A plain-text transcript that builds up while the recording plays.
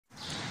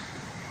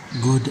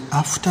Good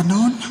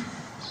afternoon.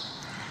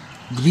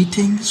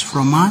 Greetings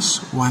from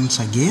us once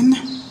again.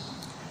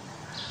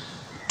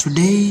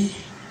 Today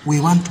we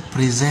want to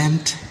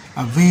present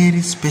a very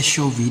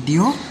special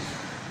video,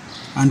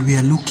 and we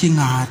are looking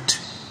at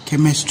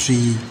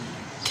Chemistry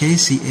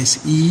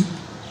KCSE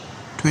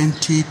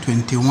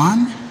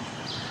 2021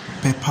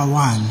 Paper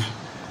 1.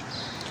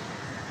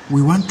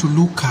 We want to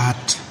look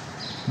at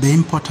the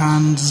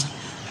importance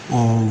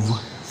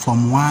of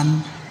Form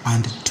 1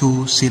 and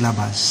 2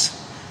 syllabus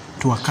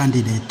to a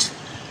candidate.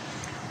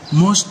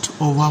 Most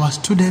of our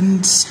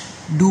students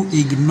do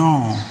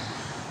ignore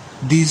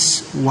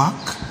this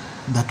work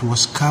that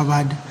was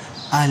covered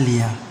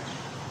earlier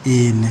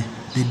in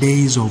the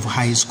days of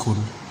high school.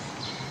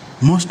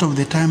 Most of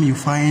the time you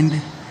find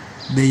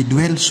they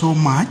dwell so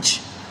much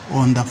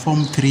on the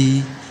Form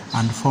 3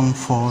 and Form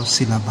 4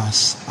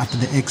 syllabus at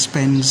the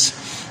expense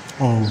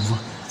of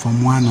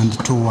Form 1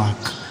 and 2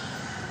 work.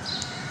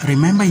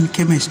 Remember, in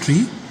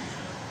chemistry,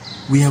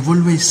 we have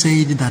always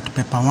said that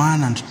Paper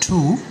 1 and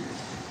 2,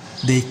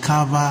 they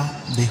cover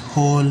the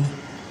whole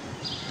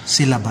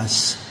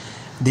syllabus.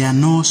 There are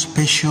no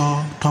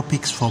special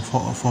topics for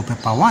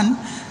Paper 1,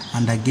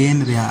 and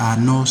again, there are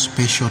no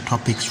special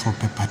topics for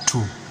Paper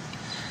 2.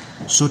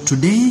 So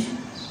today,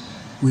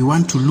 we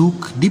want to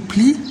look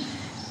deeply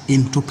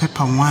into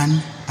Paper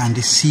 1 and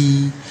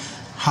see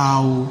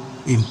how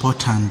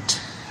important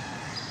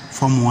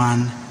Form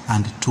 1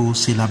 and 2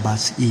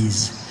 syllabus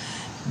is.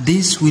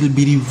 This will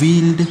be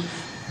revealed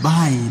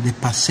by the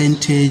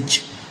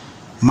percentage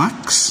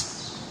marks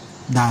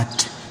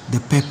that the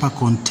paper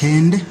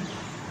contained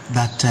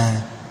that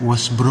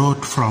was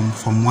brought from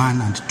Form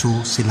 1 and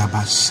 2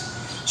 syllabus.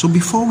 So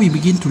before we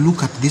begin to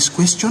look at these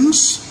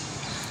questions,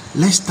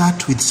 let's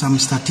start with some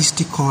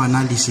statistical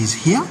analysis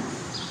here.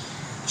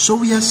 So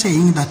we are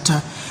saying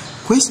that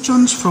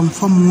questions from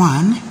Form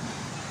 1,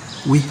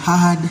 we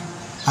had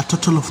a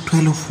total of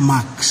 12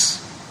 marks.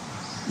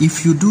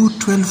 If you do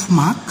 12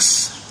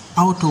 marks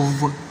out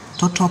of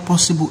total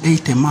possible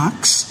 80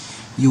 marks,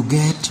 you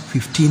get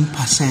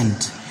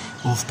 15%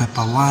 of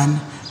Paper 1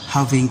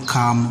 having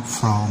come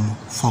from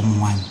Form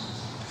 1.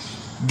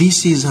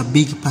 This is a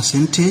big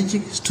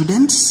percentage,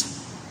 students,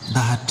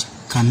 that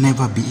can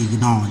never be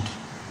ignored.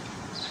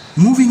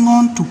 Moving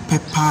on to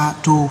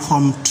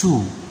Form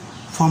 2.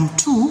 Form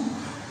 2,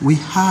 we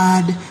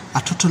had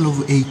a total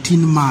of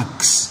 18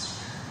 marks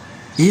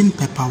in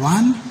Paper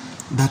 1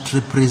 that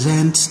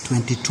represents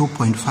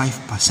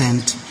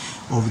 22.5%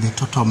 of the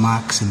total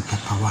marks in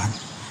Paper 1.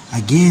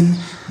 Again,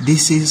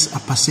 this is a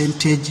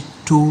percentage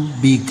too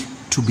big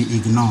to be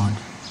ignored.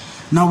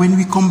 Now, when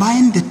we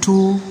combine the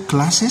two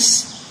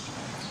classes,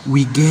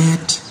 we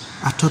get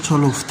a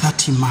total of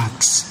 30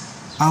 marks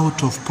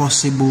out of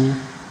possible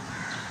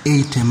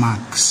 80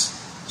 marks.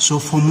 So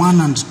Form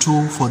 1 and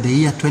 2 for the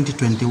year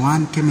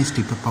 2021,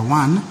 Chemistry Paper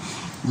 1,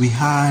 we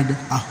had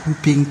a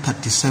whopping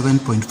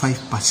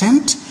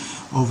 37.5%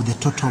 of the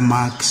total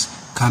marks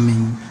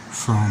coming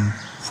from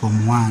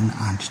Form 1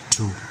 and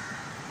 2.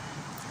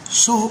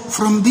 So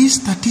from this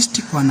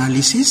statistical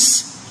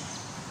analysis,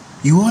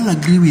 you all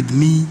agree with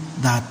me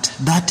that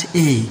that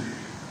A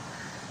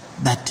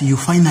that you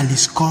finally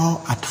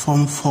score at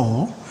Form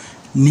 4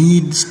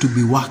 needs to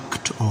be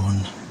worked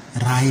on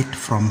right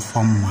from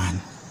Form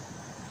 1.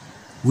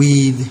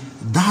 With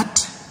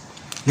that,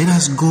 let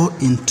us go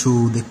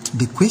into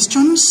the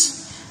questions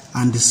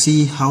and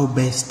see how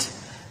best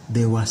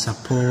they were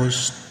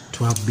supposed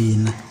to have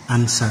been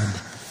answered.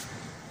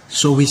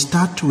 So we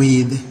start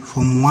with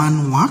Form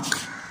 1 work.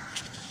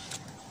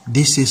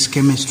 This is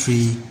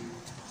Chemistry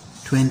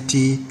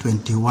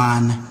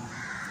 2021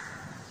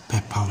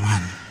 Paper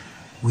 1.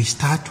 We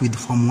start with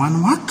Form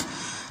 1 work,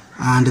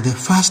 and the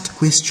first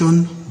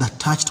question that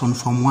touched on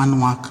Form 1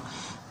 work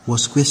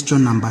was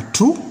question number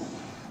 2,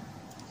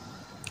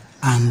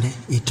 and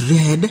it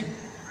read,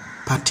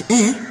 Part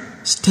A,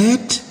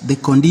 state the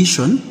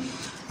condition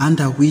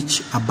under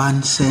which a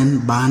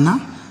Bunsen burner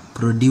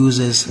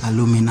produces a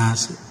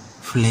luminous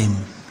flame.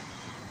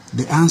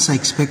 The answer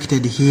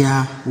expected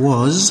here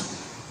was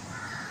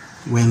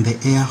when the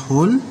air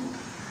hole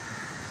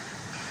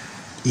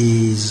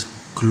is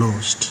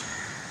closed,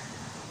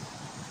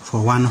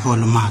 for 1 whole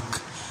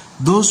mark.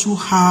 Those who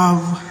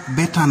have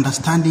better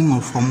understanding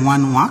of Form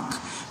 1 work,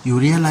 you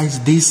realize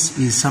this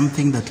is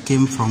something that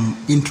came from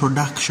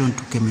Introduction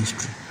to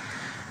Chemistry.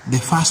 The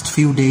first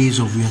few days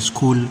of your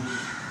school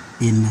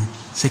in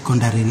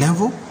secondary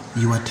level,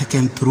 you were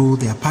taken through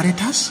the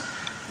apparatus,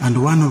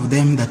 and one of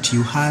them that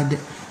you had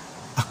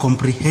a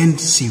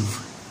comprehensive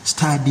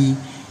study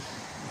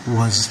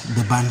was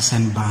the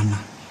Bunsen burner.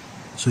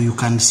 So you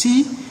can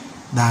see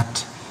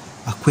that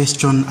a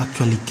question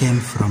actually came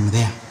from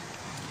there.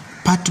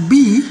 Part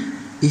B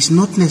is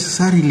not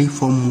necessarily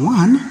Form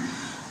 1,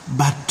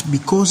 but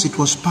because it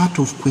was part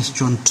of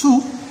question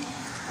 2,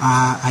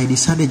 I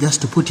decided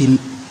just to put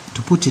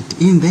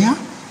it in there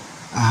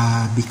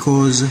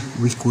because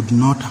we could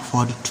not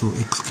afford to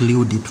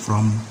exclude it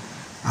from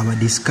our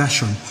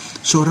discussion.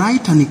 So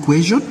write an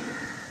equation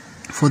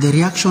for the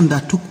reaction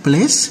that took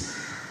place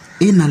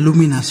in a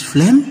luminous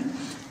flame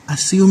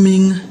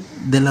assuming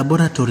the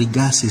laboratory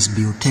gas is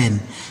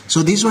butane.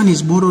 So this one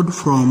is borrowed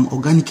from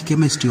organic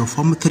chemistry of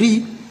Form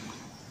 3,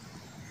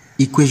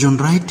 equation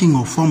writing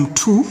of Form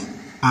 2,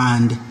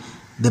 and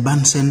the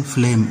Bunsen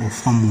flame of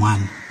Form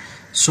 1.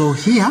 So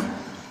here,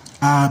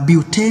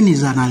 butane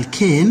is an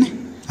alkane.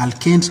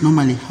 Alkanes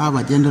normally have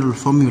a general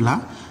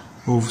formula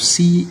of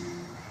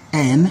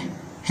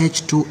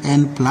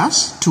CnH2n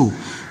plus 2.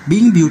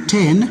 Being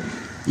butane,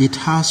 it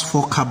has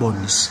 4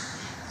 carbons,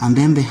 and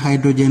then the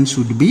hydrogens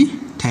would be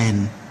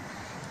 10.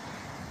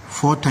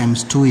 4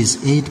 times 2 is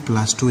 8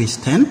 plus 2 is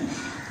 10.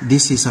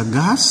 This is a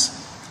gas.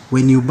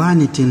 When you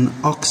burn it in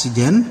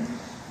oxygen,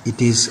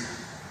 it is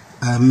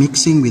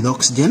mixing with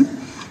oxygen,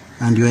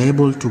 and you are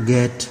able to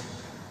get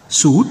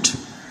soot,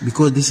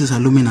 because this is a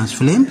luminous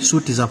flame.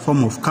 Soot is a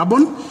form of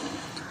carbon,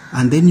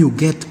 and then you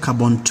get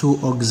carbon 2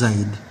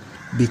 oxide,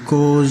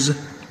 because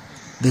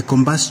the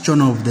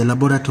combustion of the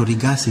laboratory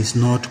gas is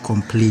not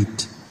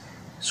complete.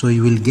 So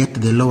you will get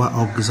the lower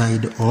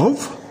oxide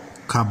of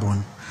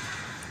carbon.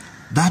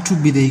 That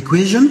would be the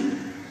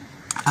equation.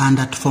 And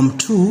at Form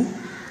 2,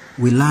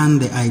 we learn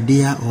the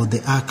idea or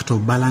the act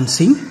of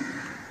balancing.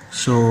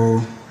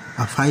 So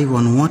a 5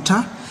 on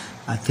water,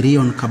 a 3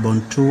 on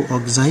carbon 2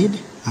 oxide,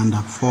 and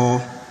a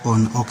 4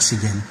 on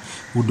oxygen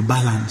would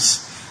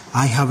balance.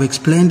 I have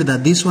explained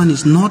that this one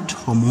is not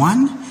Form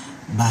 1,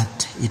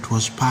 but it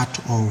was part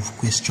of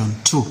question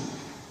 2.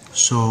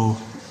 So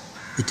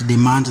it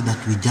demands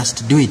that we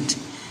just do it.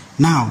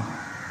 Now,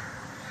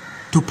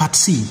 to part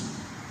C.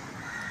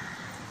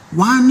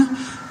 One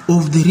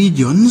of the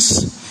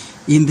regions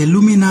in the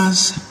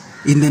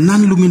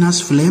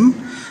non-luminous flame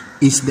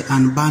is the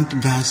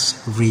unburnt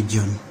gas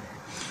region.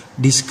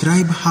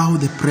 Describe how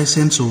the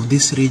presence of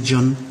this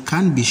region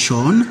can be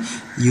shown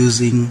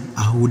using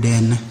a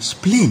wooden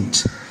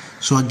splint.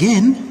 So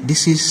again,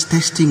 this is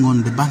testing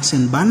on the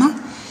Bunsen burner,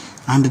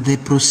 and the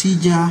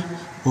procedure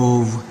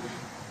of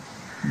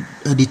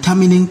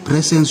determining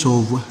presence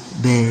of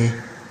the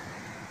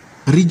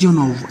region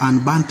of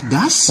unburnt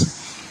gas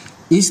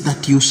is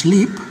that you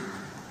slip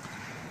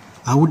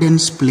a wooden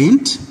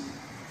splint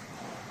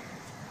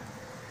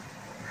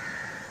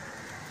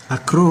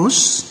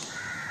across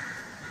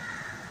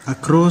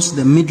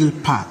the middle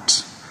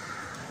part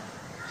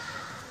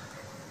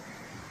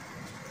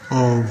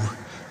of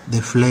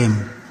the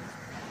flame.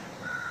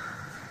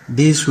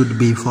 This would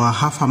be for a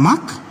half a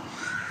mark,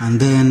 and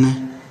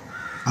then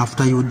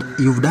after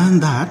you've done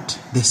that,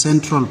 the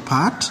central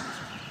part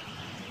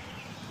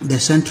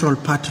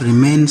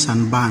remains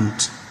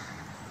unburnt.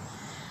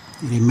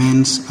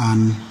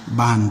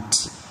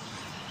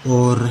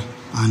 Or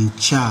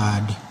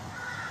uncharred,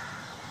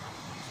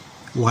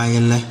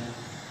 while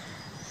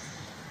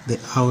the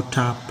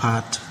outer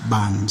part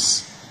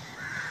burns.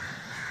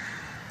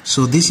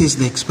 So this is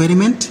the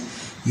experiment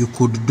you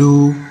could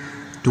do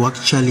to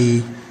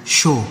actually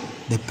show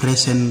the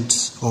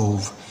presence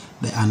of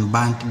the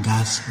unburnt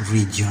gas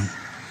region.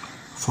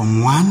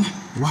 Form 1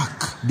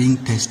 work being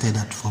tested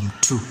at Form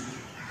 2.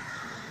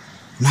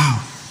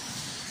 Now,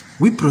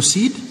 we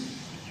proceed.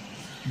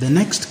 The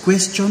next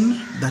question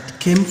that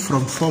came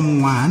from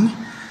Form 1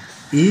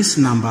 is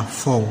number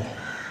 4.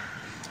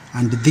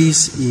 And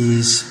this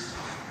is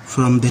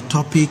from the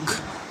topic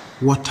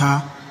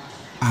water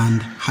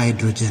and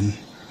hydrogen.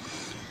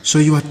 So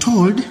you are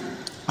told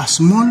a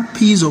small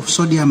piece of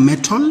sodium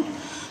metal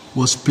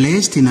was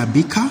placed in a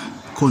beaker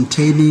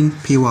containing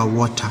pure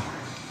water.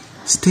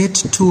 State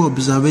 2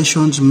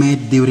 observations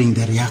made during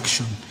the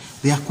reaction.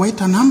 They are quite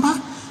a number,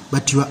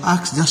 but you are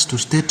asked just to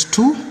state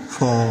 2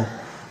 for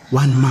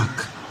 1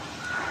 mark.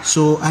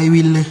 So I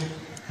will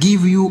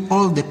give you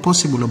all the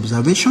possible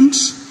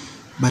observations,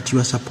 but you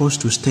are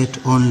supposed to state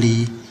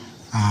only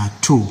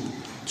 2.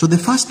 So the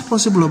first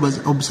possible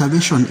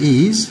observation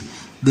is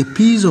the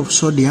piece of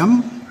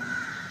sodium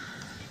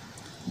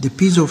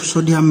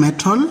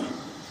metal,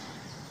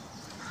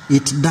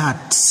 it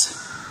darts,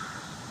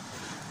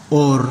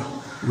 or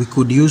we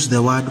could use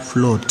the word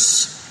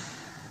floats.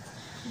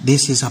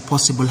 This is a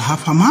possible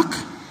half a mark.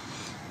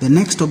 The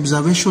next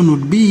observation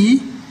would be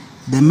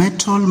the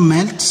metal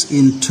melts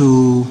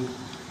into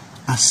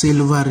a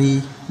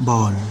silvery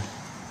ball.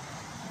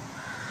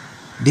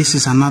 This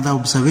is another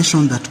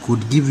observation that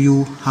could give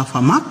you half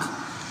a mark.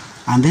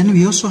 And then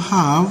we also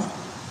have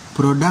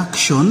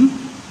production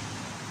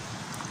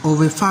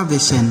of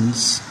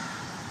effervescence.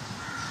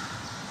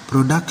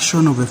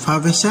 Production of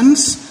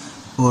effervescence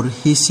or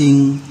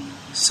hissing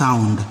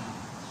sound.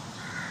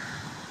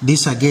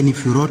 This again,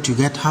 if you wrote, you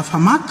get half a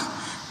mark.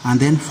 And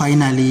then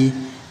finally,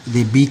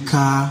 the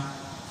beaker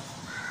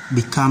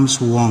becomes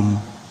warm,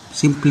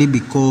 simply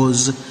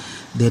because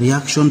the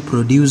reaction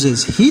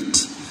produces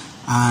heat,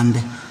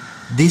 and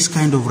these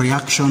kind of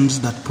reactions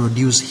that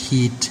produce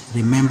heat,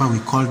 remember we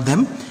call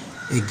them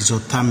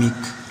exothermic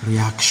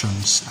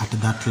reactions at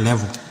that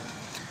level.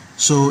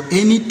 So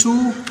any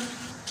 2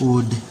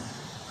 would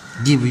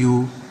give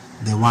you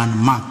the 1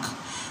 mark.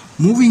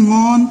 Moving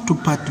on to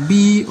part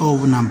B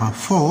of number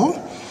 4,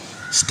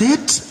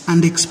 state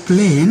and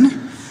explain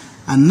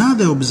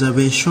another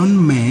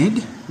observation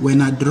made when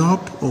a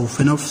drop of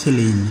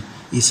phenolphthalein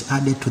is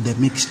added to the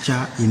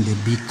mixture in the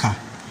beaker.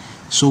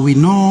 So we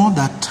know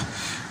that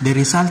the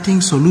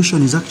resulting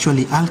solution is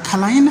actually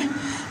alkaline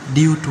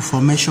due to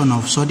formation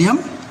of sodium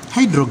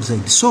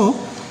hydroxide. So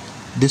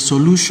the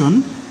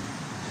solution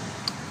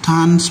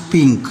turns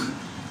pink.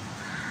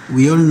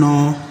 We all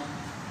know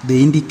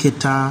the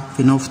indicator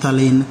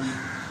phenolphthalein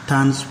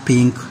turns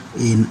pink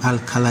in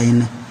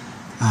alkaline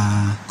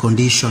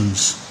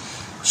conditions.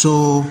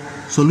 So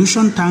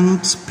solution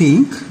turns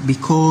pink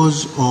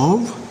because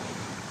of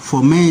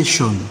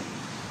formation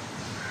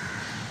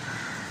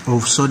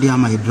of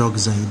sodium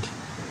hydroxide.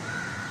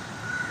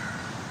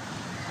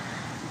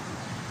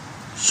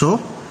 So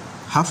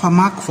half a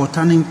mark for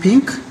turning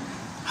pink,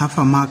 half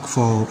a mark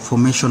for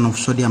formation of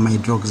sodium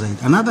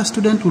hydroxide. Another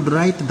student would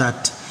write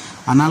that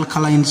an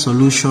alkaline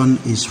solution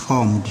is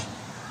formed.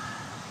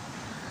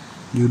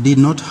 You did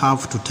not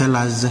have to tell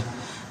us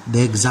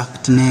the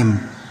exact name.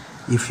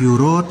 If you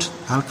wrote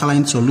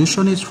alkaline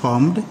solution is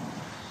formed,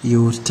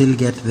 you will still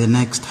get the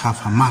next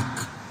half a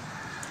mark.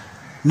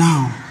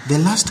 Now, the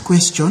last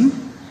question,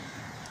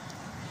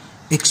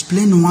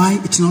 explain why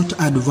it's not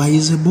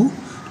advisable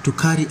to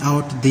carry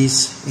out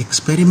this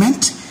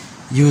experiment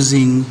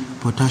using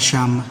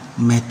potassium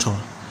metal.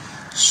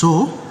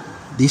 So,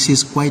 this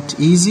is quite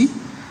easy.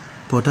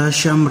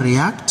 Potassium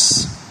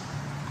reacts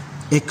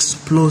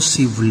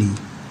explosively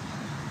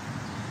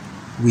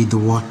with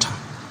water.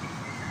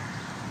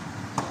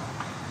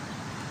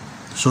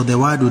 So the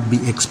word would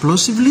be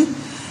explosively,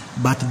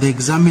 but the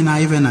examiner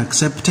even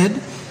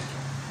accepted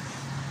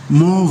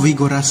more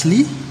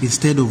vigorously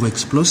instead of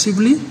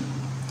explosively,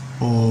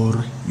 or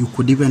you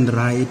could even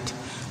write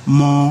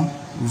more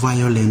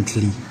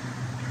violently.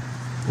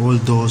 All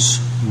those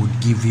would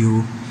give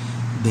you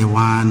the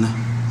 1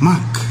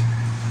 mark.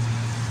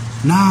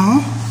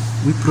 Now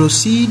we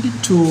proceed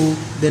to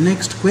the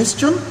next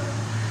question,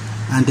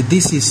 and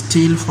this is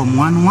still from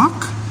 1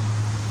 mark.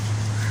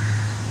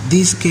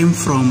 This came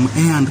from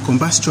air and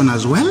combustion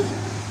as well.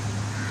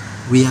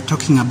 We are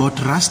talking about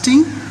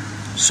rusting.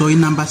 So in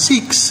number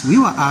 6, we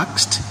were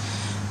asked,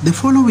 the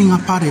following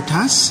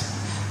apparatus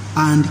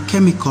and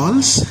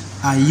chemicals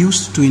are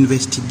used to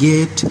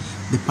investigate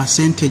the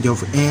percentage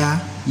of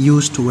air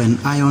used when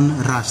iron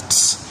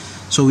rusts.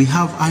 So we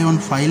have iron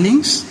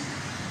filings,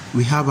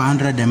 we have a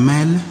 100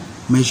 ml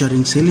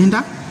measuring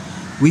cylinder,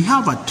 we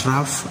have a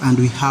trough, and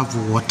we have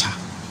water.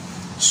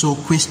 So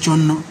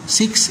question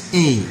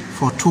 6A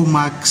for 2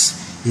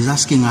 marks is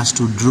asking us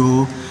to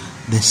draw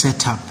the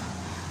setup.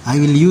 I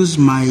will use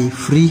my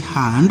free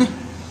hand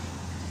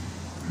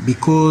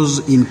because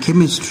in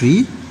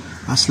chemistry,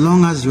 as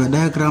long as your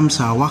diagrams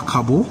are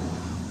workable,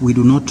 we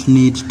do not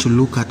need to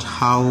look at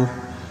how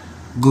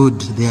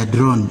good they are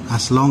drawn,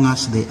 as long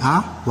as they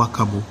are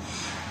workable.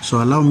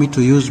 So allow me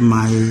to use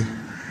my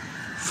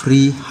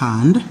free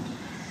hand.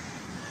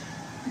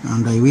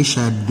 And I wish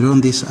I had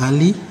drawn this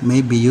early,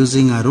 maybe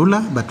using a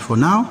ruler, but for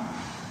now,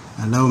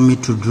 allow me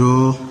to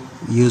draw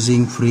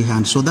using free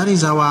hand. So that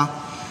is our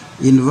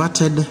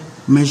inverted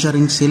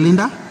measuring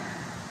cylinder.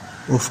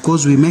 Of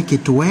course, we make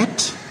it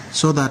wet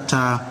so that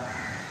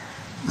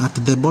at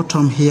the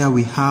bottom here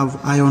we have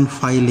iron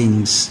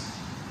filings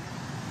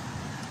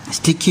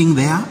sticking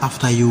there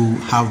after you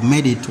have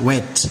made it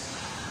wet.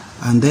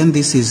 And then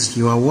this is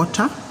your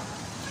water,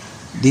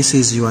 this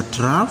is your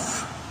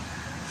trough,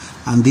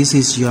 and this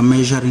is your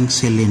measuring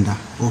cylinder.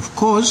 Of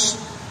course,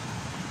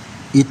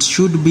 it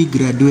should be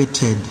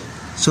graduated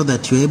so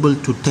that you're able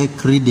to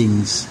take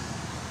readings.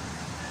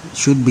 It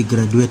should be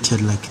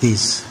graduated like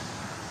this.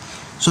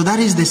 So that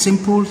is the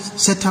simple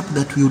setup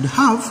that we would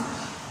have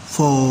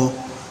for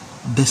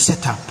the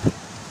setup.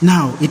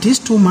 Now, it is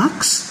 2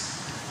 marks,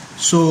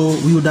 so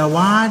we would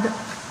award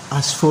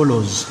as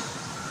follows: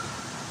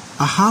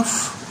 a half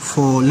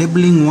for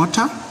labeling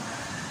water,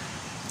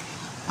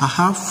 a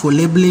half for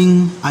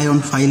labeling iron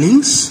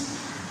filings,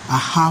 a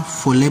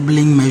half for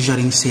labeling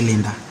measuring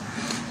cylinder.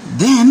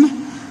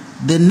 Then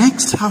the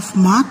next half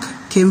mark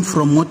came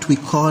from what we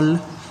call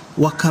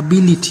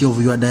workability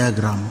of your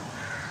diagram.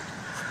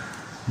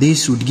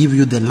 This would give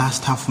you the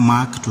last half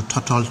mark to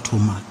total 2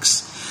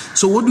 marks.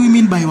 So what do we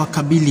mean by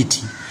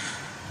workability?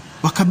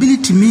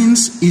 Workability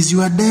means, is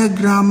your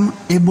diagram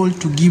able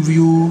to give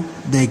you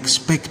the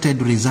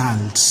expected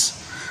results?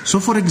 So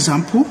for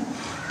example,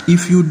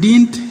 if you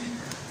didn't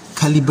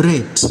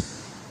calibrate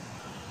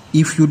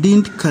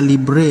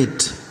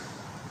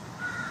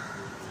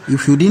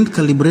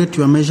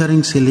your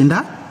measuring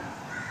cylinder,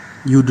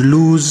 you'd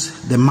lose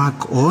the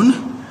mark on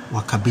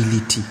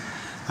workability.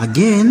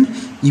 Again,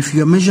 if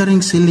your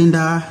measuring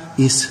cylinder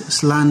is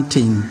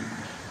slanting,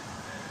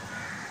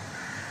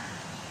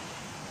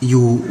 you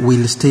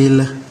will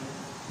still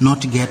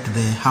not get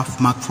the half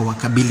mark for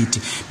workability,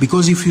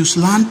 because if you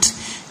slant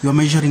your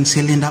measuring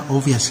cylinder,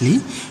 obviously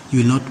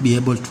you will not be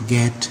able to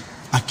get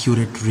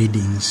accurate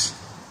readings.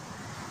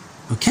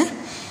 Okay?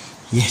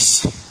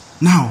 Yes.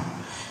 Now,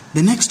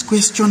 the next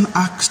question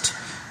asked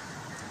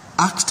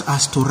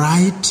us to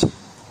write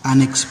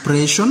an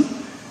expression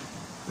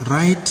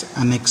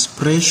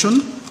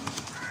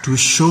to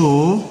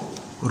show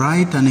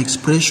write an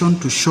expression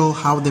to show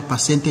how the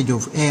percentage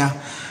of air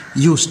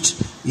used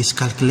is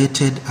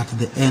calculated at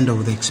the end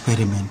of the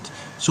experiment.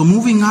 So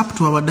moving up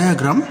to our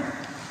diagram,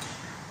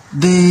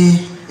 the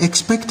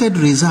expected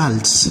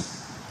results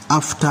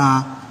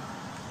after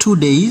 2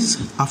 days,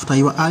 after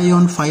your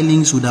ion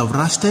filings would have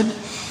rusted.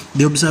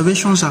 The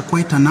observations are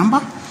quite a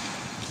number,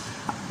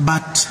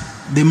 but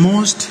the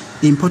most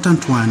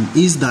important one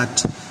is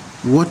that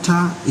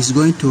water is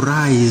going to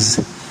rise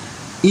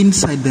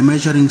inside the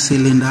measuring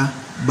cylinder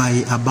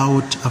by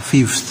about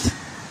 1/5.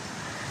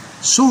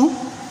 So,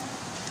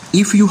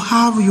 if you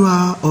have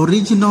your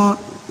original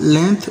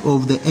length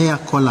of the air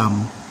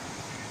column,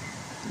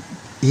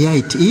 here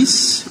it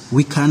is,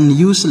 we can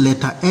use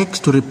letter X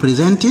to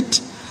represent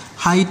it,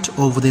 height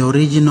of the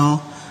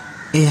original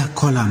air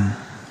column,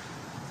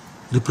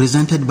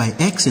 represented by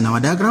X in our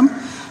diagram.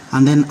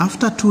 And then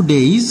after 2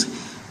 days,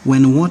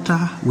 when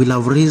water will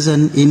have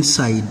risen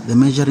inside the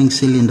measuring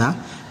cylinder,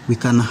 we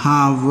can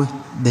have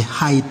the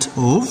height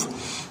of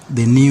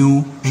the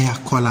new air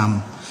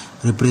column,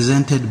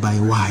 represented by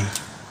Y.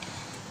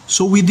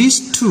 So with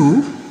these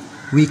two,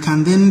 we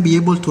can then be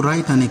able to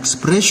write an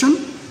expression,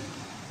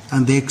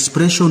 and the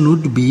expression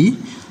would be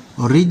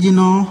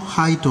original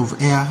height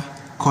of air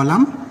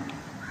column,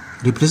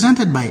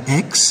 represented by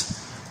X,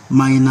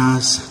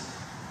 minus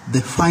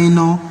the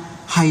final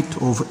height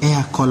of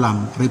air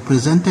column,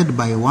 represented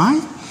by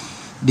Y,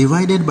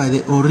 divided by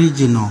the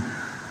original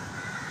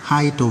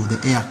height of the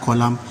air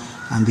column,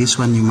 and this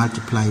one you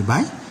multiply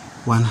by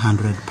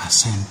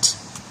 100%.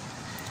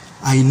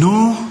 I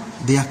know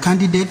there are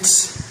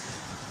candidates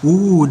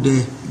who would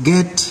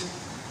get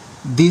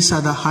this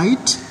other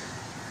height,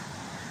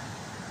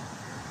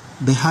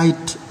 the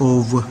height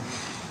of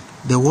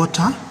the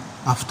water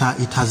after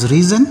it has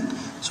risen.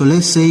 So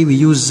let's say we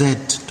use Z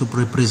to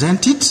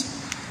represent it.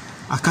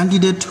 A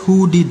candidate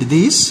who did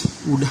this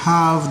would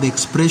have the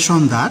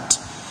expression that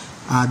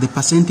the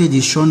percentage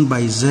is shown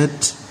by Z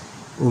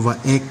over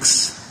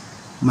X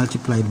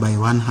multiplied by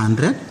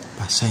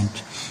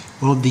 100%.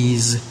 All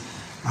these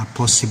are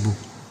possible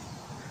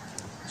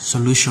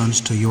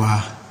solutions to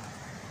your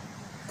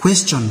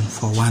question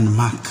for 1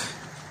 mark.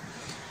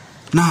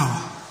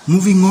 Now,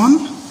 moving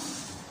on,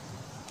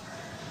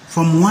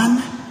 Form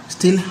 1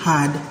 still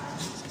had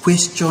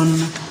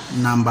question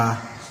number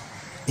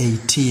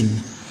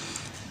 18.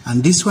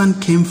 And this one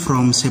came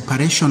from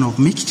separation of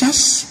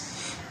mixtures.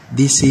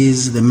 This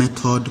is the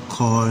method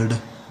called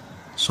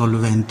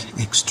solvent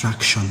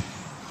extraction.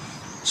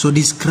 So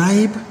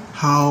describe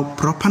how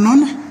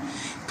propanol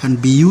can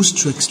be used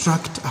to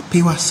extract a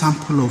pure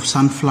sample of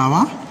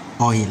sunflower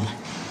oil.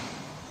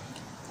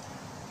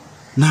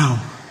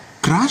 Now,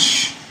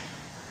 crush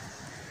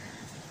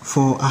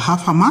for a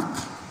 1/2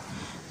 mark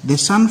the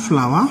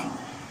sunflower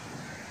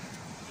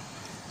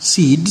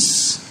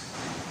seeds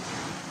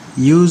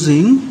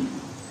using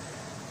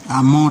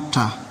a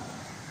mortar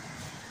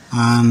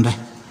and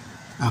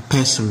a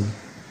pestle.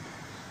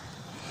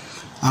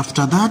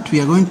 After that, we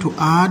are going to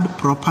add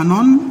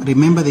propanol.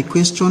 Remember, the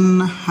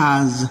question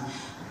has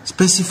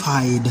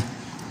specified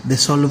the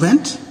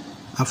solvent.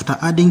 After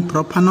adding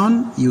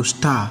propanol, you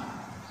stir.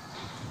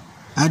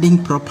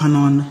 Adding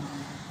propanol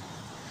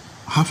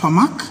 1/2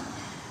 mark.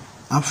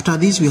 After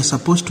this, we are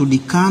supposed to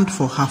decant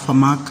for 1/2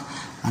 mark,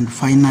 and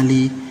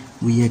finally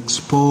we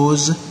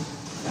expose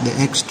the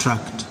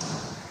extract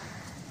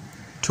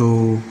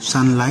to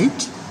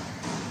sunlight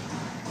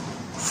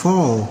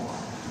for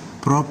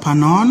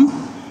propanol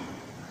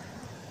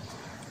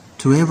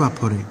to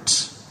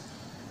evaporate,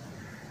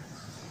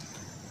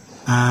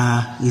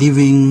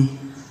 leaving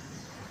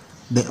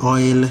the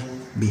oil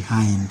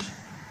behind.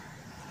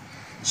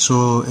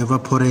 So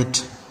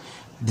evaporate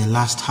the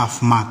last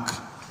 1/2 mark.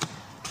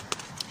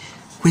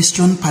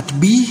 Question part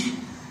B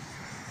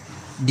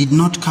did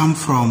not come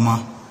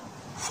from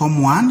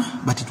Form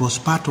 1, but it was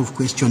part of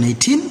question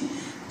 18.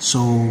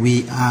 So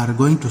we are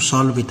going to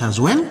solve it as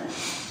well.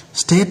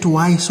 State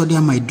why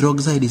sodium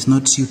hydroxide is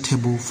not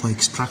suitable for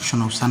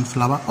extraction of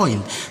sunflower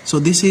oil. So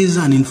this is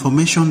an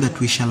information that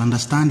we shall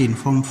understand in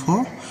Form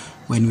 4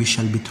 when we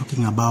shall be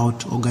talking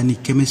about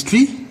organic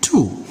chemistry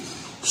 2.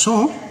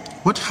 So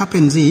what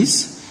happens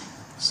is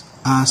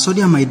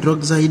sodium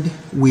hydroxide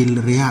will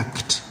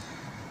react.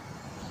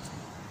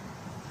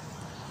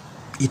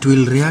 It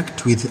will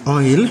react with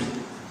oil,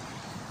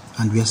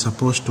 and we are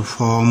supposed to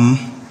form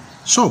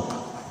soap.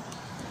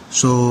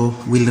 So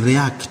we'll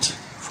react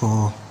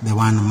for the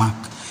 1 mark.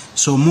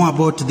 So more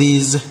about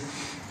these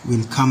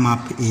will come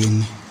up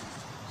in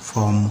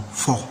Form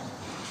 4.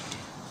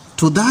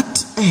 To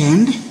that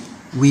end,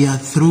 we are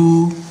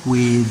through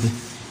with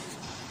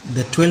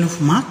the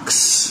 12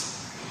 marks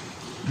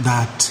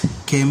that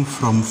came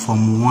from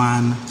Form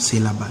 1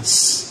 syllabus.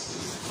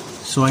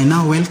 So I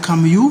now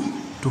welcome you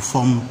to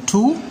Form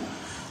 2.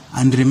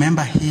 And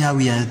remember, here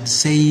we had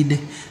said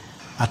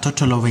a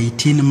total of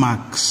 18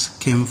 marks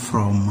came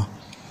from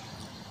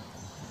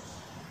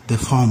the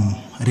form.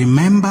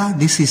 Remember,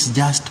 this is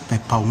just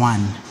paper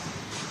 1.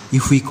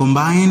 If we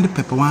combined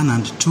paper 1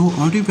 and 2,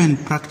 or even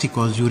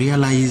practicals, you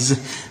realize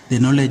the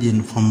knowledge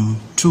in Form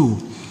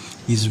 2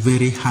 is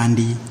very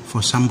handy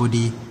for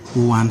somebody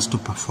who wants to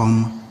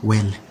perform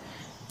well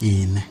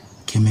in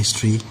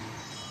chemistry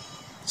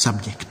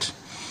subject.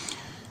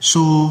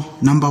 So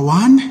number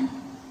 1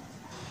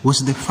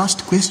 was the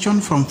first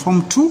question from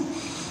Form 2,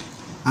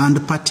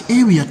 and part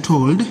A we are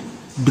told,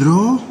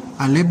 draw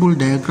a label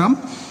diagram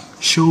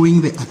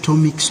showing the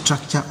atomic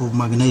structure of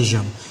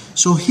magnesium.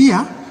 So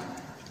here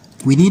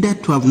we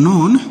needed to have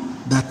known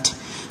that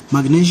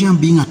magnesium,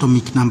 being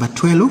atomic number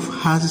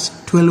 12,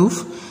 has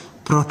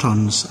 12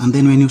 protons, and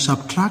then when you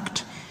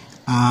subtract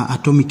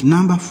atomic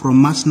number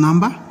from mass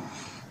number,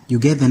 you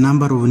get the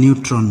number of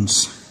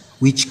neutrons,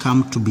 which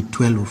come to be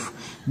 12.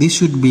 This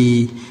should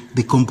be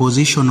the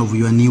composition of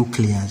your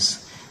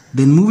nucleus.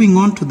 Then moving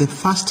on to the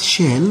first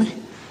shell,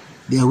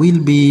 there will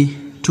be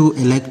 2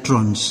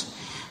 electrons.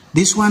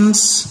 These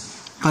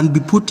ones can be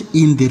put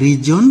in the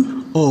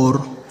region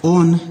or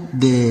on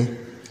the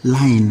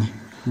line.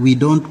 We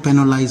don't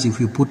penalize if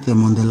you put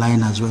them on the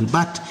line as well,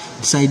 but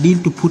it's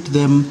ideal to put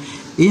them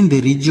in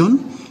the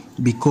region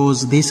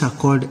because these are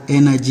called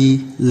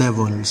energy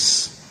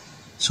levels.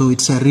 So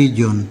it's a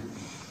region,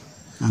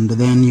 and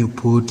then you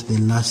put the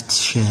last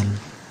shell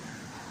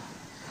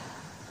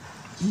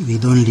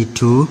with only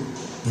 2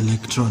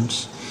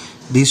 electrons.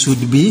 This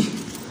would be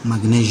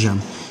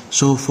magnesium.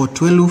 So for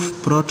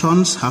 12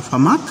 protons, half a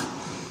mark,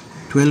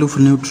 12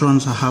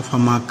 neutrons, a half a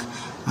mark,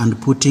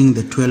 and putting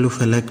the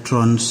 12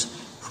 electrons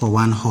for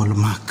 1 whole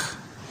mark.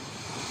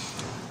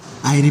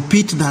 I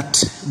repeat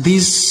that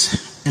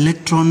these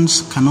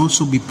electrons can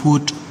also be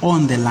put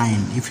on the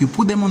line. If you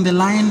put them on the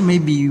line,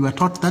 maybe you are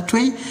taught that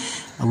way,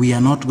 we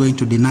are not going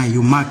to deny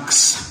you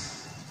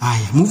marks.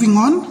 Moving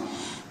on,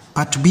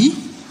 part B,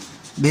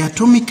 the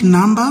atomic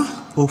number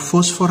of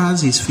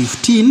phosphorus is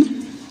 15.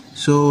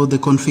 So the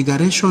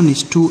configuration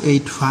is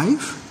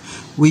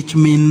 285, which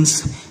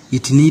means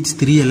it needs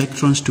 3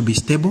 electrons to be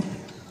stable.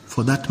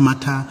 For that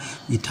matter,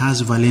 it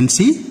has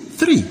valency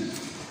 3.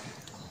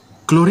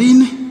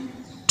 Chlorine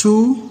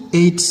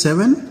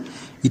 287,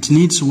 it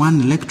needs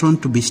 1 electron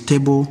to be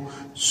stable,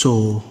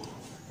 so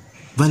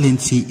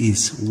valency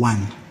is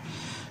 1.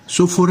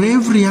 So for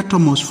every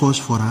atom of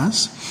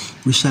phosphorus,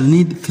 we shall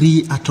need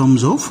 3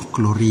 atoms of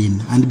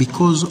chlorine. And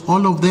because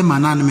all of them are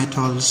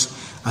nonmetals,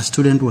 a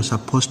student was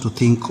supposed to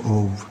think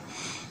of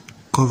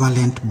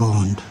covalent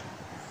bond.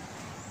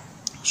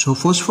 So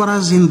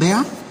phosphorus in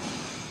there,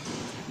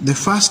 the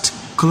first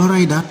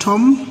chloride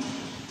atom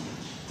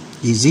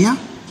is here,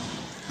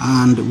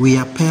 and we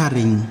are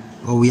pairing,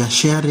 or we are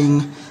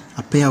sharing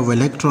a pair of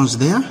electrons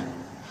there.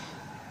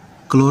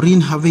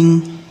 Chlorine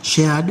having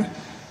shared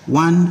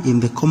 1 in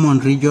the common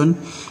region,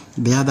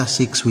 the other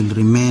 6 will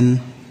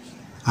remain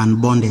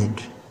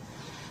unbonded.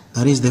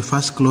 That is the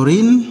first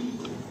chlorine.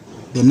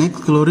 The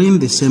next chlorine,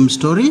 the same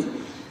story.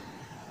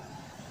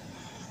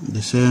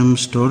 The same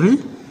story.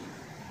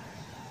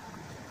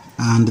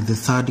 And the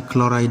third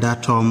chloride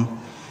atom,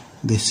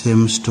 the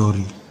same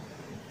story.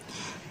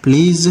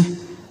 Please,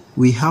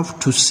 we have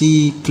to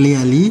see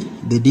clearly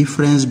the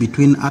difference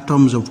between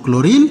atoms of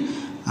chlorine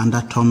and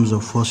atoms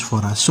of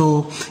phosphorus.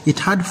 So it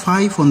had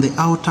 5 on the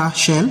outer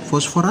shell,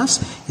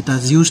 phosphorus. It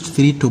has used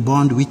 3 to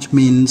bond, which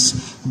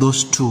means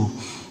those 2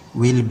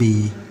 will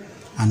be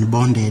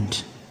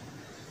unbonded.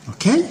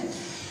 Okay?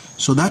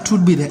 So that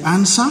would be the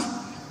answer.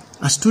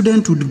 A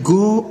student would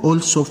go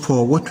also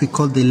for what we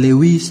call the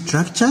Lewis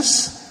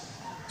structures.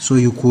 So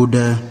you could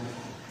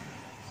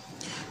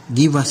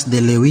give us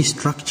the Lewis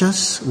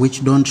structures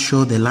which don't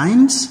show the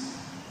lines.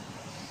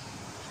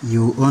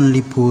 You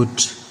only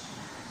put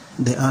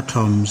the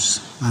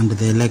atoms and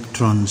the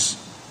electrons.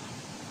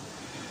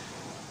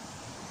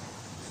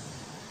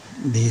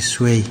 This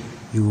way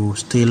you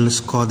still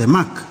score the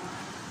mark.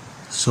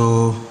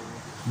 So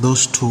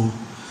those 2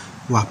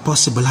 were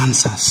possible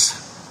answers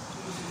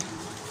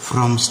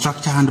from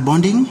structure and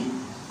bonding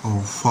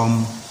of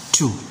Form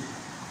 2.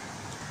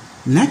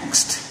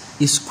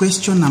 Next is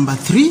question number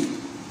 3.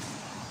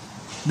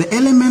 The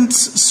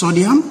elements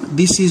sodium,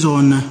 this is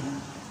on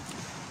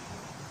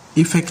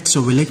effects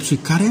of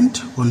electric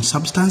current on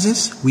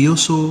substances. We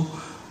also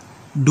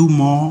do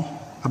more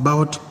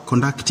about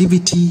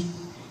conductivity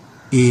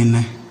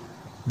in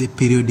the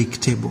periodic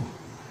table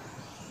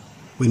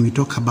when we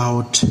talk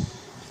about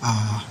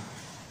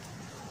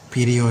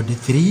period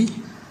 3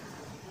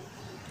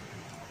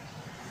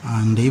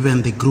 and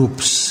even the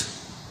groups.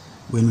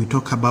 When we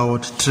talk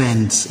about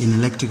trends in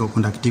electrical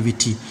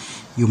conductivity,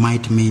 you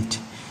might meet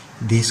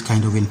this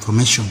kind of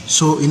information.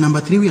 So in number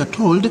 3 we are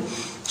told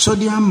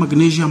sodium,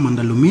 magnesium and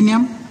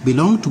aluminium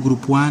belong to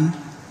group 1,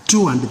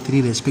 2 and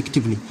 3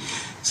 respectively.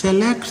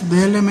 Select the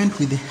element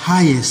with the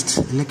highest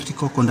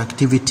electrical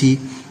conductivity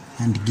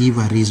and give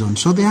a reason.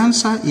 So the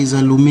answer is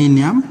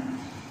aluminium.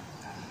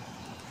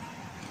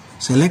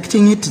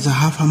 Selecting it is a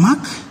half a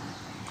mark,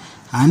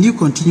 and you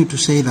continue to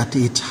say that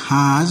it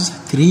has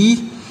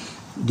 3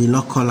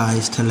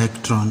 delocalized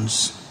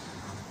electrons,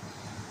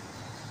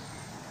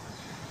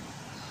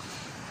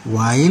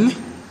 while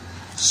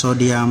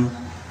sodium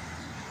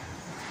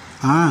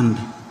and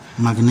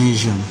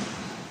magnesium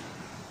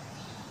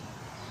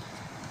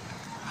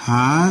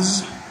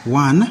has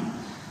 1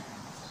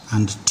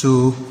 and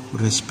 2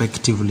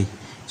 respectively.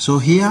 So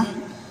here,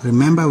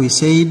 remember we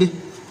said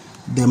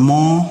the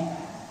more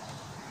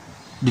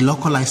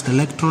delocalized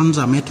electrons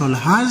a metal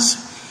has,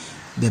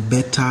 the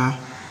better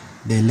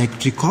the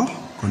electrical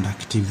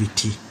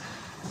conductivity.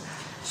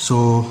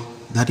 So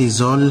that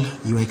is all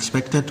you are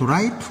expected to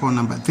write for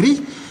number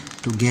 3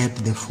 to get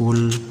the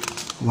full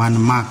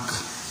 1 mark.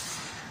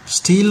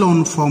 Still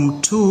on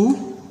form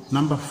 2,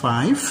 number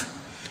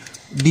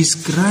 5,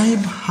 describe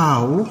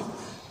how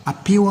a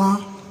pure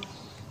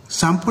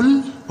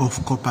sample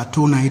of copper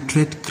 2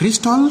 nitrate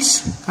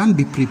crystals can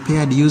be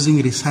prepared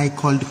using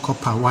recycled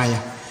copper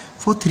wire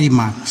for 3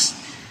 marks.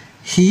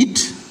 Heat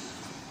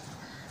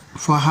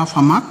for half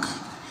a mark.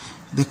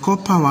 The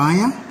copper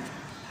wire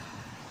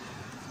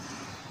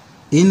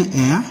in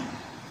air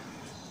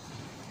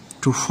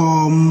to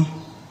form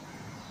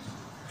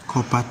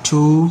copper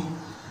 2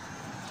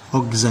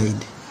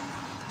 oxide.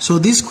 So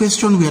this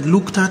question we had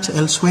looked at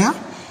elsewhere,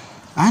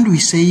 and we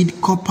said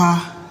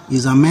copper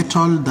is a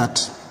metal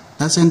that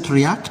doesn't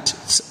react.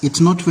 It's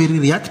not very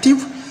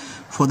reactive.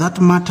 For that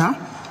matter,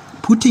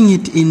 putting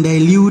it in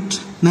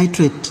dilute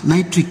nitric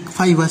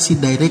 5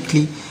 acid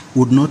directly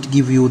would not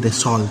give you the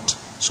salt.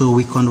 So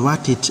we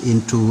convert it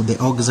into the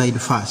oxide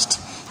first,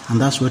 and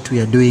that's what we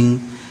are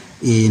doing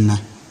in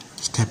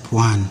step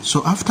 1.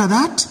 So after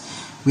that,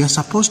 we are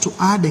supposed to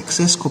add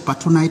excess copper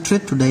 2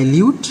 nitrate to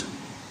dilute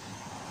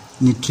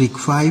nitric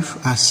 5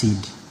 acid.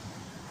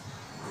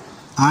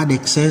 Add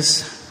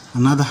excess,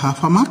 another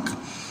half a mark.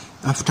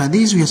 After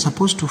this, we are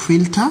supposed to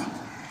filter.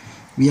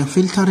 We are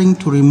filtering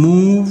to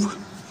remove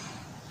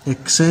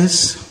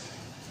excess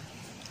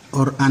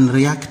or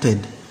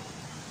unreacted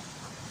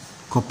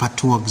copper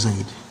 2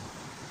 oxide.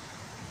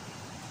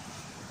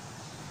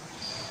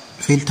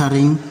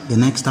 Filtering the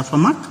next half a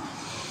mark.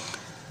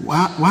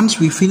 Once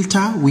we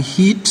filter, we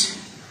heat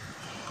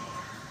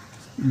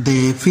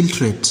the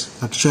filtrate,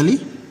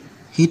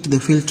 heat the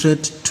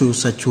filtrate to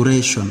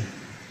saturation.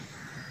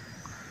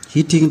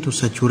 Heating to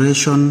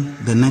saturation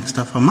the next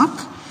half a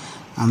mark,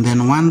 and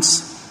then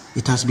once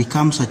it has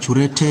become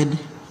saturated,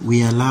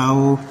 we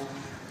allow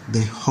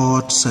the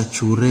hot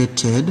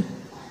saturated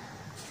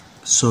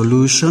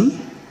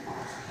solution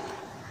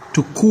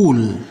to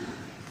cool.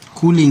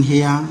 Cooling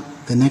here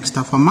the next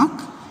half a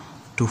mark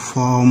to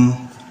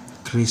form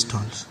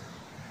crystals.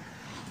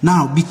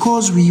 Now,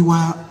 because we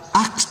were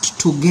asked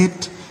to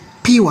get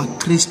pure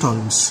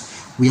crystals,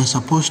 we are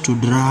supposed to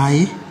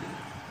dry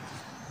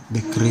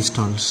the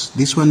crystals.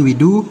 This one we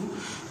do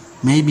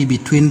maybe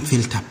between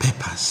filter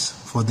papers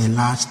for the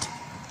last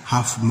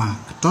half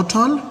mark.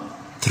 Total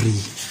 3.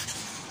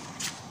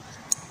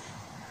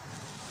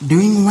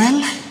 Doing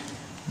well.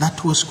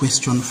 That was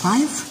question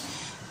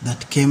 5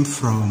 that came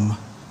from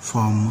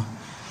form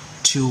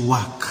 2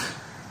 work.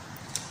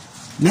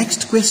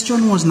 Next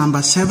question was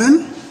number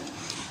 7.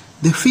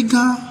 The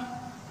figure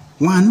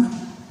 1,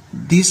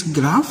 this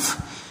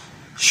graph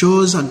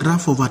shows a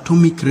graph of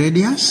atomic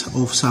radius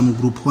of some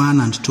group 1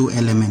 and 2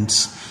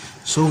 elements.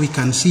 So we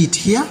can see it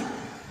here.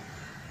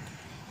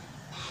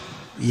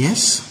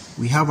 Yes,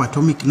 we have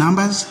atomic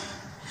radius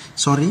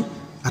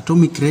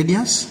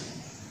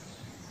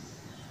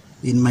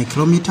in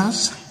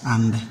micrometers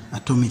and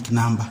atomic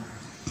number.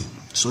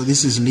 So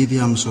this is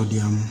lithium,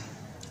 sodium,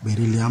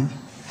 beryllium,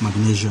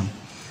 magnesium.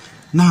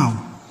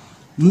 Now,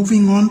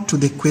 moving on to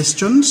the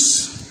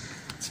questions,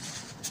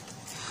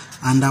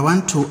 and I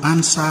want to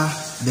answer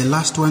the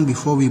last one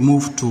before we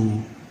move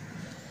to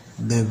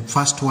the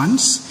first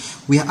ones.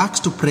 We are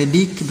asked to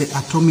predict the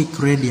atomic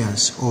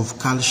radius of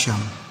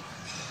calcium.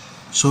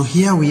 So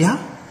here we are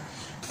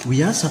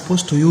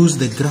supposed to use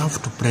the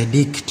graph to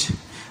predict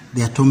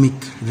the atomic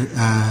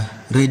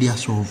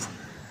radius of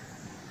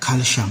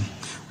calcium.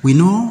 We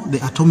know the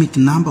atomic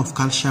number of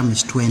calcium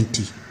is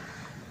 20.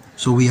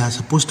 So we are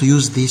supposed to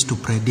use this to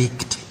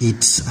predict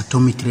its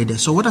atomic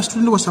radius. So what a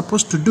student was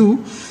supposed to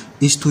do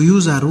is to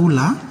use a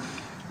ruler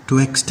to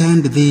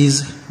extend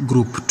these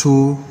group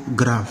 2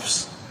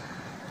 graphs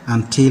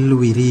until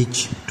we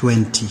reach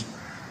 20.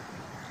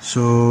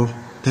 So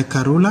take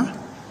a ruler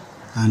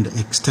and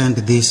extend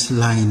this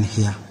line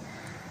here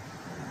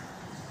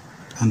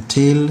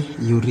until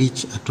you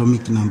reach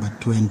atomic number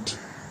 20.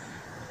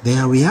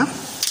 There we are.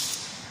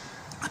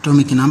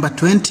 Atomic number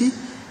 20,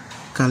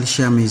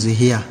 calcium is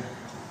here.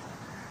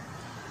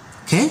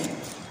 Okay,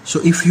 so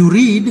if you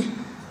read,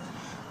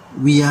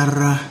 we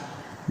are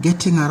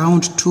getting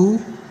around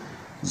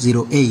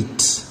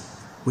 208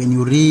 when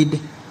you read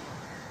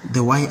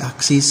the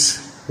y-axis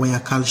where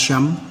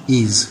calcium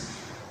is.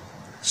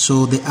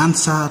 So the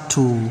answer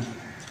to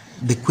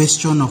the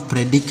question of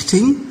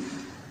predicting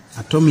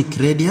atomic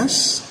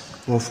radius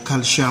of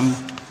calcium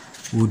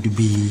would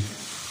be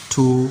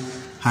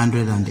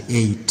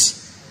 208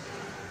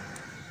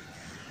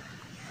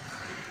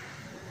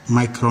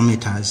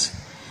 micrometers.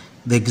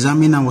 The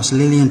examiner was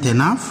lenient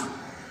enough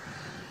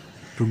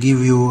to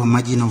give you a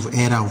margin of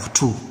error of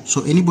 2.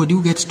 So anybody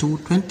who gets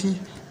 220,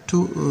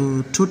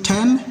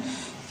 210,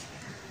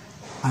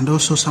 and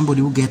also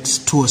somebody who gets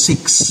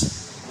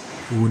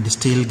 206 would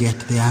still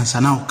get the answer.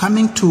 Now,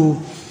 coming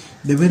to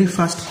the very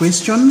first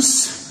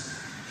questions.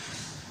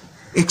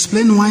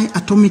 Explain why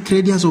atomic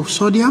radius of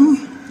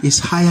sodium is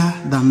higher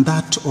than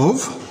that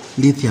of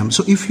lithium.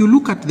 So if you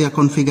look at their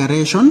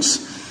configurations,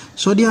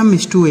 sodium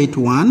is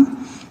 281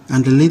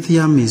 and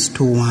lithium is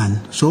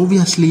 21. So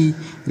obviously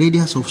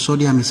radius of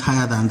sodium is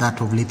higher than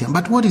that of lithium.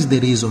 But what is the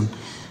reason?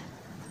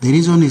 The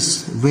reason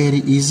is very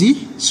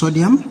easy.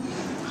 Sodium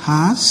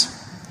has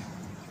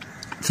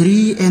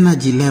 3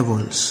 energy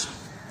levels,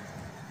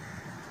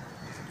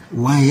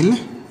 while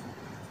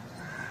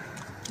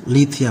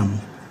lithium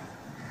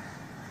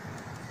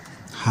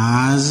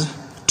has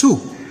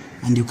 2,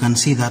 and you can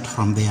see that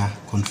from their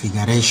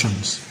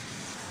configurations.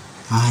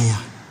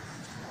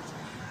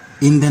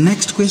 In the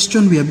next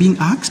question we are being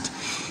asked,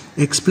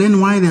 explain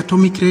why the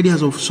atomic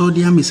radius of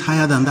sodium is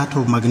higher than that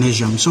of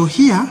magnesium. So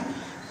here,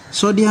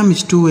 sodium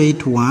is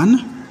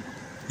 281,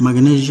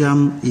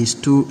 magnesium is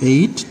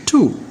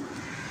 282.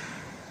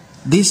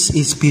 This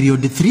is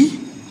period 3,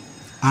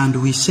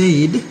 and we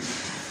said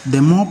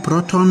the more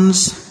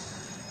protons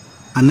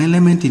an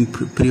element in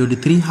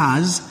period 3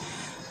 has,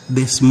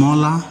 the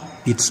smaller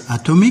its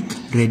atomic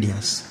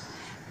radius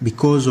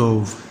because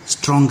of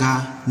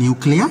stronger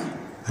nuclear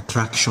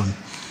attraction.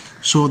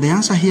 So the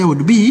answer here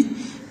would be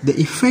the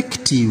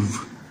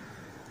effective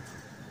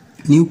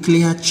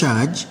nuclear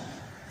charge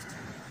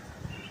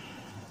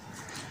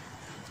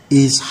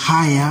is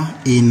higher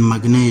in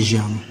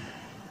magnesium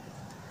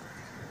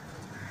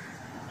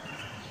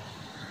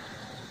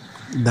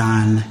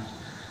than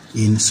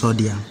in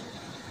sodium.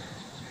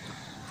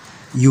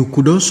 You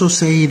could also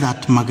say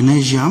that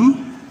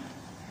magnesium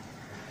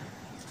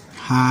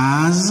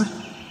has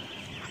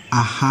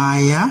a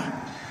higher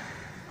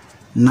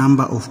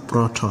number of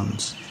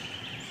protons.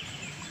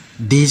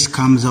 This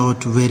comes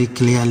out very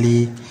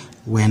clearly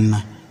when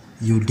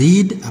you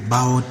read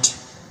about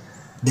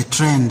the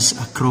trends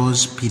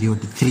across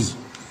period 3.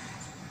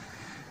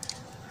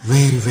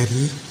 Very,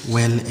 very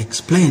well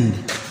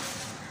explained.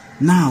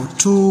 Now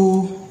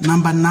to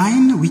number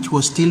 9, which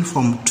was still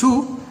from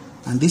 2,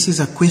 and this is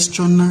a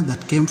question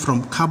that came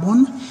from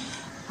carbon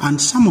and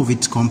some of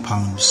its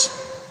compounds.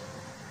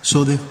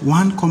 So the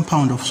one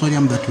compound of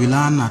sodium that we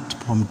learn at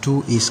form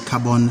 2 is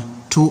carbon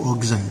 2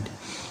 oxide.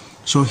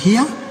 So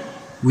here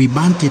we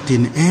burnt it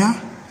in air.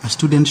 A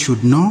student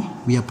should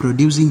know we are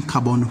producing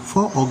carbon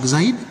 4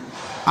 oxide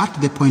at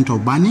the point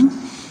of burning,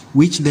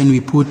 which then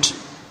we put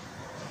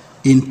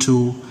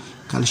into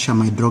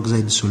calcium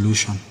hydroxide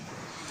solution.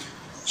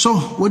 So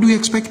what do we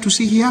expect to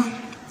see here?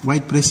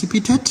 White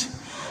precipitate.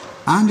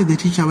 And the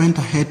teacher went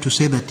ahead to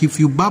say that if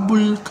you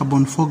bubble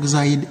carbon 4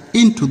 oxide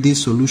into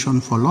this solution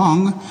for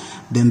long,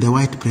 then the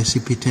white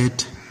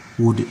precipitate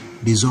would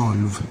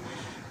dissolve.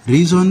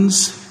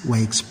 Reasons were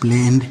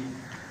explained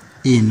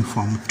in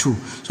form 2.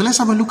 So let's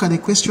have a look at the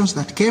questions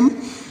that came.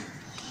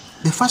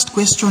 The first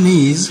question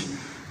is,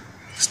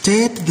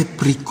 state the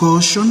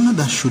precaution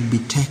that should be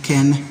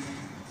taken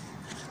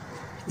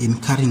in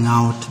carrying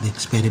out the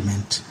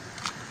experiment.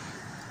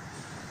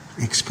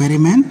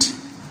 Experiment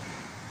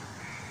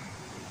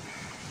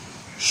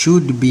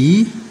should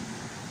be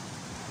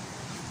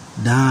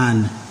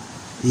done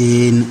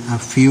in a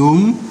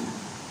fume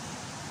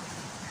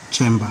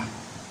chamber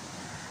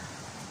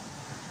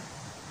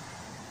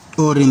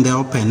or in the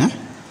open.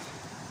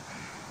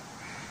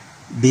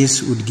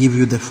 This would give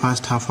you the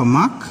first half a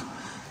mark.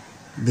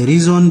 The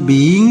reason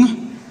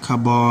being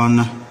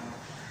carbon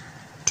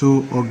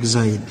 2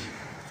 oxide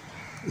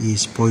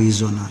is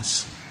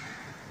poisonous.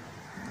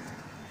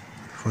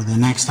 For the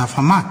next half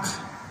a mark.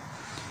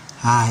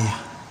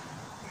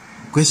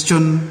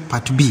 Question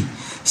part B.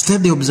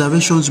 State the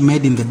observations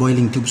made in the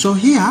boiling tube. So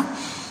here,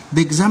 the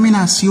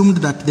examiner assumed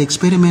that the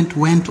experiment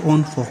went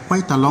on for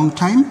quite a long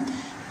time.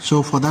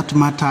 So for that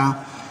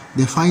matter,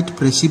 the white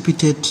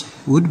precipitate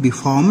would be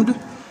formed,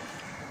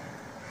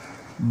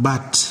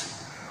 but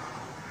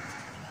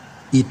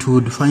it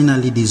would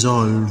finally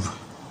dissolve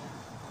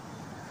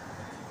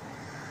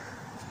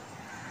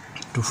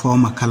to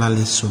form a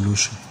colorless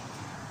solution.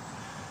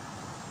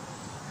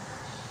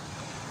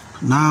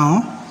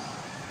 Now,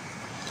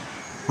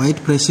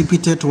 white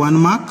precipitate 1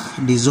 mark,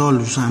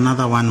 dissolves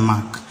another 1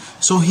 mark.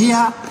 So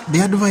here the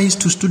advice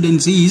to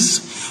students is,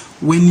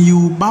 when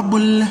you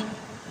bubble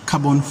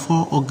carbon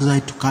 4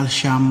 oxide to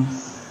calcium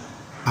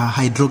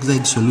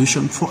hydroxide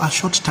solution for a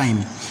short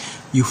time,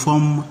 you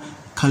form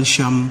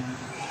calcium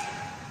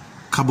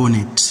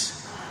carbonate,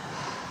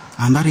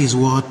 and that is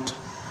what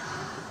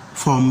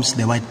forms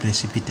the white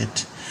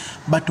precipitate.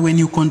 But when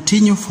you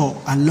continue for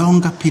a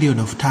longer period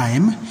of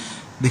time,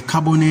 the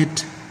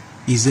carbonate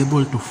is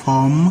able to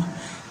form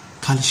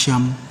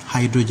calcium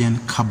hydrogen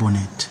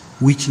carbonate,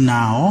 which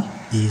now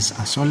is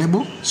a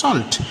soluble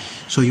salt.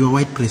 So your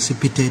white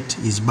precipitate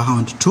is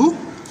bound to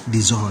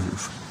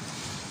dissolve.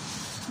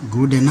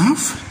 Good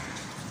enough.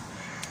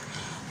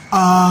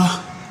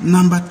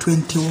 Number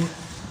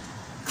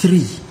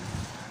 23,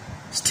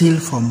 still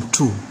from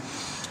 2.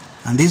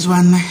 And this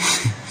one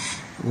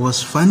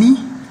was funny.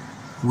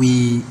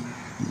 We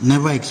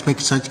never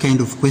expect such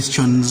kind of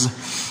questions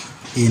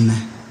in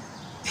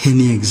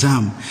any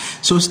exam.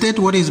 So state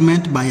what is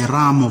meant by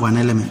RAM of an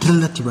element,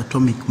 relative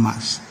atomic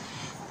mass.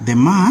 The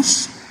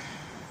mass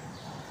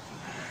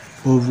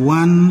of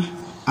one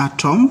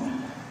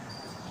atom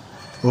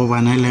of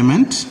an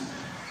element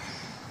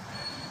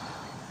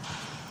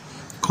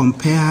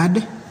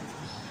compared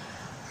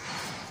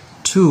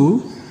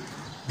to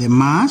the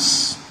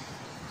mass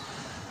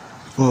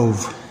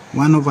of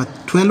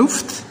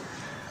 1/12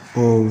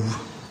 of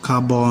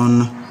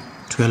carbon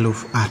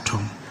 12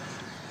 atom.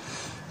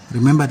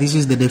 Remember, this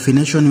is the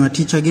definition your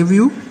teacher gave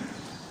you.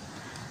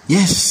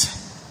 Yes,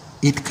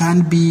 it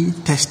can be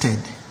tested.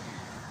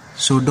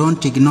 So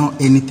don't ignore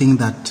anything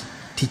that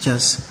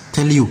teachers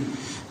tell you.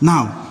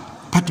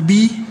 Now, part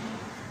B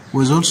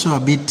was also a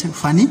bit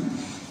funny.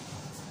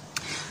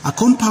 A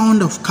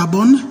compound of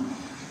carbon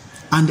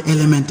and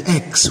element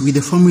X with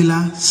the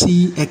formula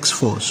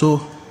CX4.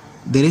 So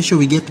the ratio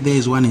we get there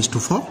is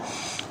 1:4.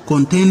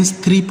 Contains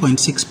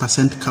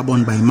 3.6%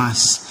 carbon by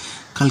mass.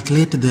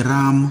 Calculate the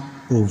RAM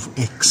of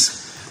X.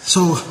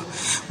 So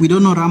we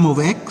don't know RAM of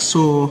X,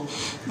 so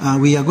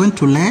we are going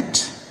to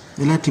let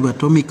relative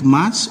atomic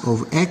mass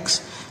of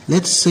X,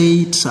 let's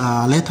say it's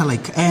a letter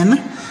like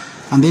N,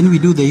 and then we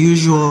do the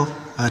usual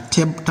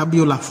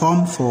tabular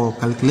form for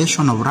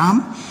calculation of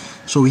RAM.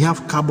 So we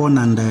have carbon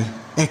and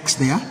X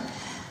there.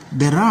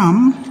 The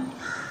RAM,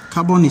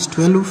 carbon is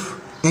 12,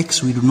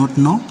 X we do not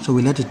know, so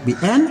we let it be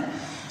N.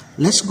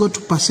 Let's go to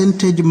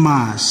percentage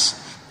mass.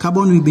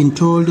 Carbon we've been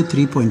told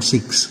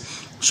 3.6.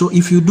 So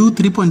if you do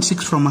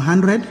 3.6 from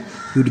 100,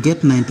 you'd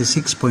get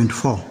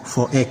 96.4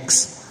 for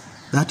X.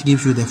 That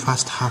gives you the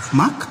first half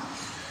mark.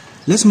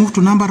 Let's move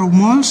to number of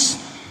moles.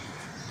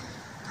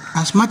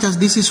 As much as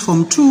this is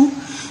from 2,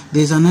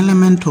 there's an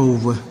element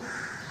of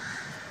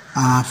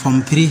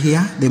from 3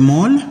 here, the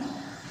mole.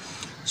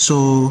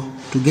 So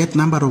to get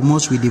number of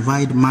moles, we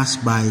divide mass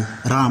by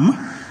RAM.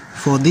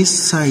 For this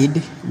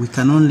side, we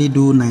can only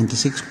do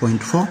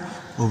 96.4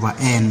 over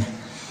N.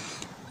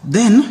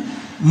 Then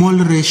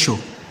mole ratio.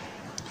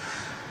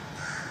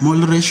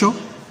 Mole ratio.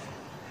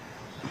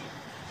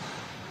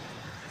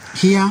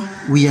 Here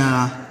we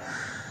are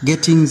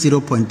getting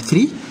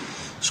 0.3.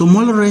 So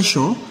mole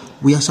ratio,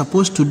 we are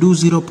supposed to do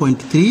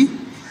 0.3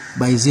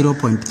 by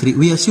 0.3.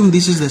 We assume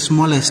this is the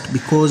smallest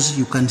because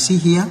you can see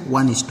here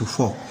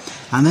 1:4.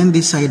 And then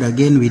this side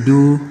again we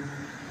do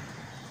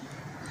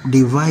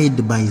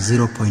divide by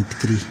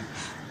 0.3.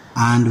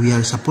 And we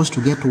are supposed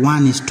to get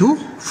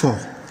 1:4,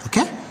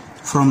 okay,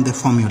 from the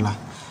formula.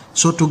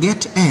 So to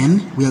get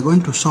N, we are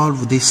going to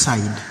solve this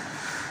side.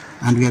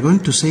 And we are going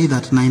to say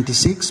that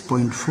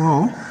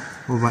 96.4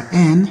 over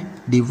N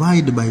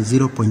divided by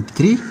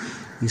 0.3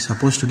 is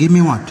supposed to give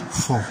me what?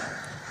 4.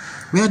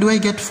 Where do I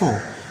get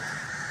 4?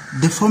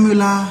 The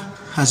formula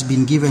has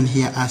been given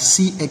here as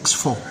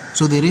CX4.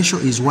 So the ratio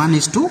is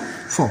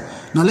 1:4.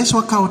 Now let's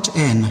work out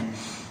N.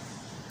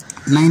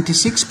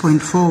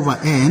 96.4 over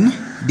N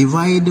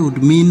divide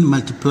would mean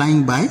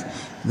multiplying by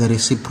the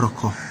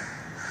reciprocal.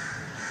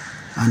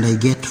 And I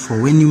get 4.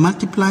 When you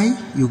multiply,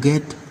 you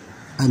get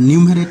a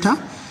numerator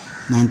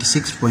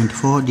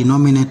 96.4,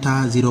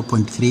 denominator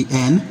 0.3,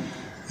 N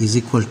is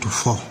equal to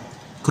 4.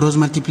 Cross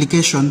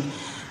multiplication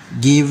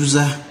gives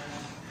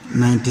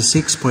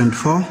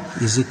 96.4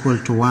 is equal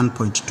to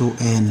 1.2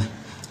 N,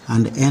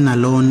 and N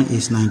alone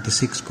is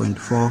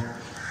 96.4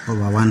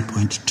 over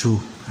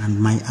 1.2, and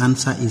my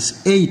answer is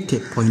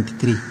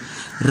 80.3.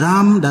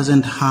 RAM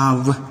doesn't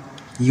have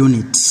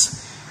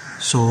units,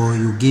 so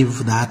you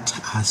give that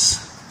as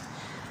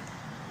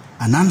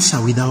an answer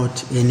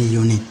without any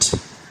unit.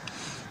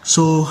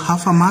 So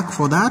half a mark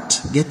for that,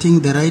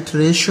 getting the right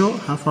ratio,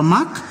 half a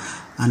mark,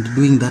 and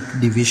doing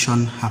that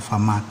division, half a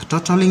mark,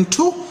 totaling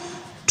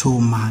 2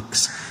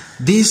 marks.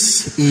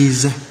 This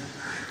is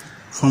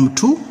from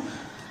 2,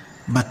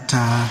 but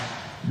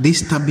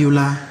this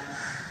tabular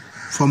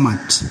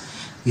format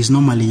is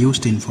normally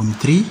used in Form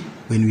 3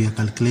 when we are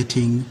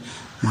calculating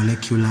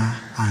molecular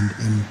and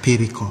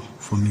empirical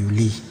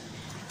formulae.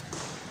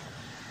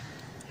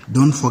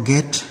 Don't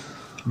forget,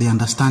 the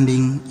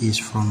understanding is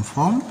from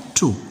Form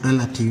 2,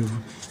 relative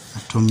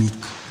atomic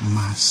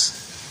mass.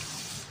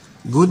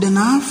 Good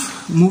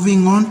enough.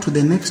 Moving on to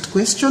the next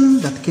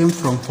question that came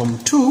from Form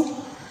 2.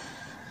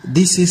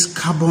 This is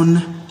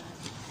carbon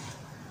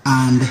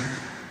and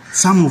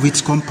some of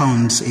its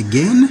compounds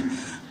again.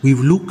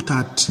 We've looked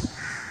at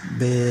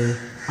the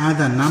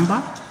other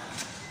number,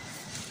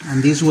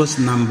 and this was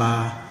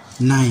number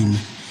 9.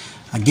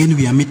 Again,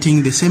 we are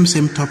meeting the same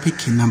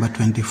topic in number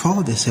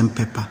 24, the same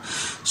paper.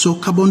 So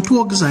carbon 2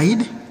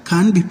 oxide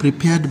can be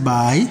prepared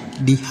by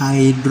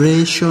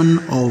dehydration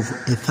of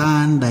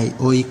ethane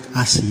dioic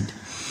acid.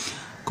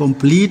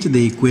 Complete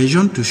the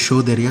equation to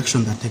show the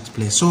reaction that takes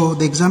place. So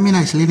the examiner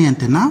is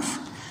lenient enough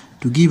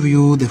to give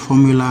you the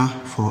formula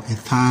for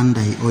ethane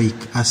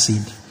dioic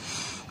acid.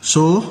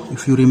 So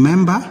if you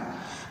remember,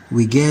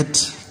 we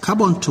get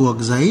carbon 2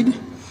 oxide,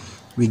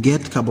 we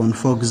get carbon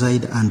 4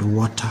 oxide and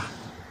water.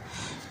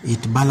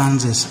 It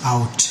balances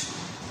out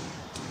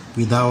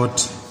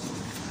without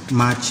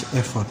much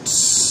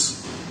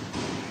efforts.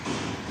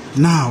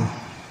 Now,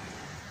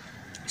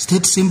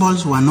 State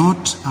symbols were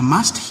not a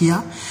must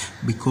here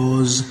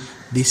because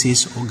this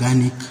is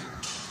organic.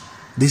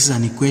 This is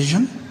an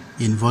equation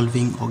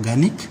involving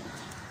organic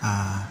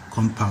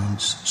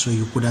compounds. So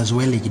you could as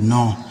well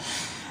ignore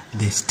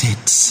the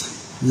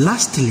states.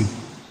 Lastly,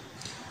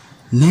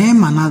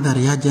 name another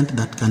reagent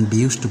that can be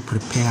used to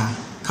prepare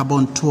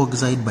carbon 2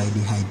 oxide by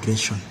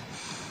dehydration.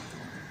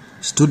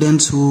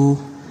 Students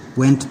who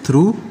went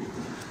through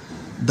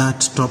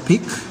that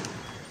topic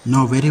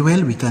know very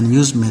well we can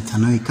use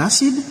methanoic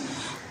acid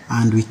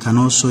and we can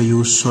also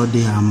use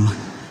sodium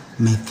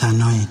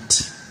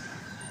methanoate.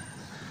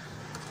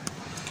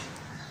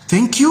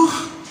 Thank you.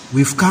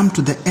 We've come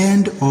to the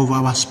end of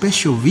our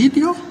special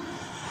video,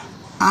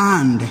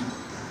 and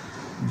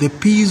the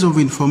piece of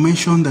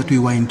information that we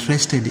were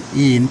interested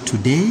in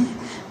today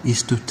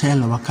is to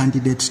tell our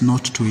candidates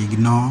not to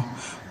ignore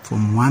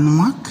Form 1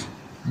 work,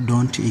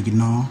 don't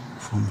ignore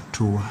Form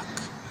 2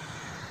 work.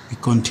 We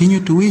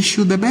continue to wish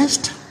you the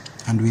best,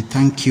 and we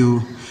thank you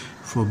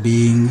for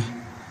being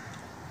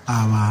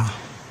our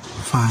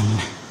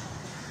fan.